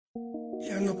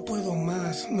Ya no puedo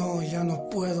más, no, ya no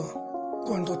puedo.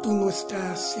 Cuando tú no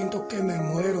estás, siento que me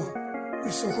muero.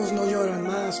 Mis ojos no lloran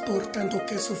más por tanto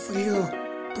que he sufrido.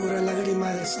 Pura lágrima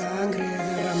de sangre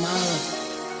derramada.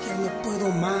 Ya no puedo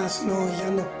más, no, ya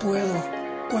no puedo.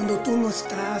 Cuando tú no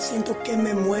estás, siento que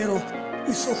me muero.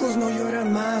 Mis ojos no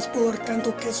lloran más por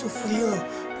tanto que he sufrido.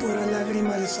 Pura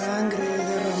lágrima de sangre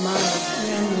derramada.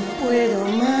 Ya no puedo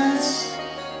más.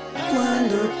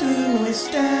 Cuando tú no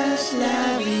estás,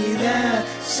 la vida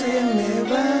se me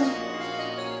va,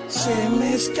 se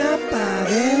me escapa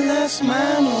de las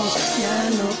manos, ya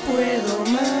no puedo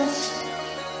más.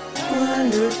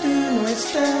 Cuando tú no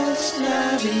estás,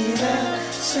 la vida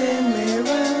se me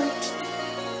va,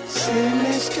 se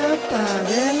me escapa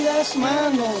de las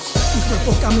manos. Mi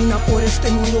cuerpo camina por este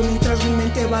mundo mientras mi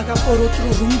mente vaga por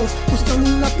otros rumbos, buscando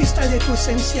una pista de tu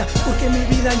esencia, porque mi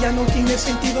vida ya no tiene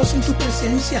sentido sin tu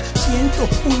presencia. Siento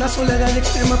una soledad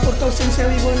extrema por tu ausencia,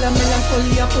 vivo en la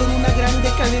melancolía por una gran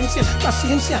decadencia.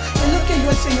 Paciencia es lo que yo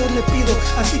al Señor le pido,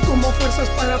 así como fuerzas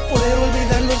para poder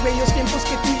olvidar los bellos tiempos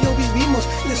que tú y yo vivimos.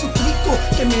 Le suplico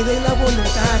que me dé la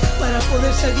voluntad para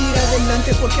poder seguir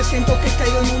adelante, porque siento que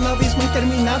caigo en un abismo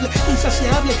interminable.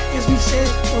 Insaciable es mi sed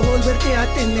por volverte a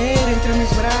tener entre mis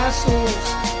brazos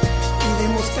y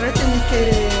demostrarte mi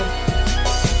querer.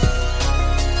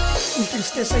 Mi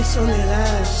tristeza y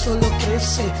soledad solo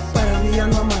crece, para mí ya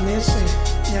no amanece,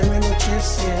 ya no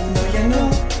anochece. No, ya no,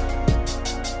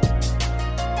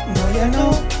 no, ya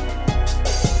no.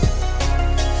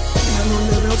 Ya no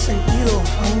le veo sentido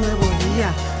a un nuevo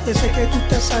día, desde que tú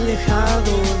te has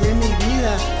alejado de mi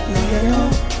vida. No, ya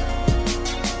no.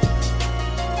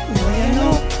 No, ya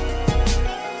no.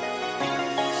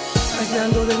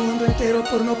 Aislando del mundo entero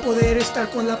por no poder estar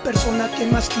con la persona que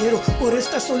más quiero. Por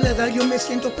esta soledad yo me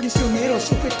siento prisionero,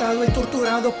 sujetado y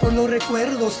torturado por los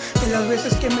recuerdos de las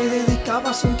veces que me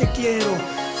dedicabas a un te quiero.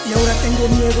 Y ahora tengo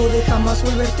miedo de jamás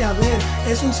volverte a ver.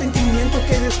 Es un sentimiento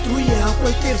que destruye a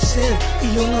cualquier ser,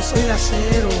 y yo no soy de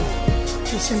acero.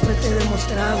 Yo siempre te he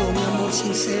demostrado mi amor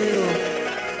sincero.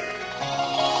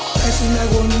 Es una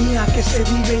agonía que se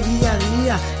vive día a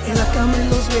día. En la cama en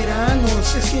los veranos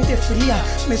se siente fría.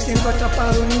 Me siento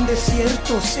atrapado en un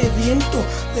desierto sediento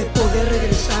de poder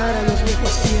regresar a los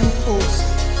viejos tiempos.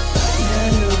 Ya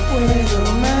no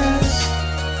puedo más.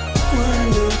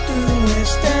 Cuando tú no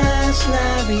estás,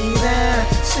 la vida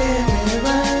se me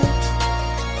va,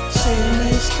 se me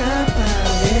escapa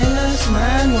de las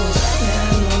manos. Ya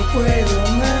no puedo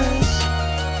más.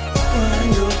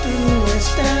 Cuando tú no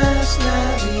estás, la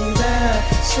vida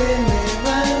se me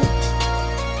va,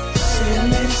 se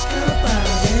me escapa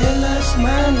de las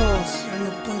manos. Ya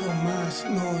no puedo más,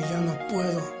 no, ya no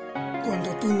puedo. Cuando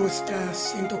tú no estás,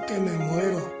 siento que me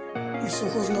muero. Mis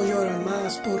ojos no lloran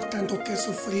más por tanto que he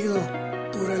sufrido.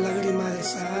 Pura lágrima de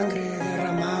sangre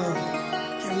derramado.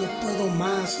 Ya no puedo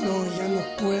más, no, ya no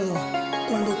puedo.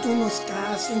 Cuando tú no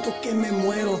estás, siento que me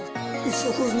muero. Mis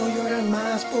ojos no lloran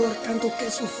más por tanto que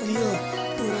he sufrido.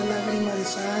 Pura lágrima de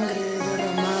sangre derramado.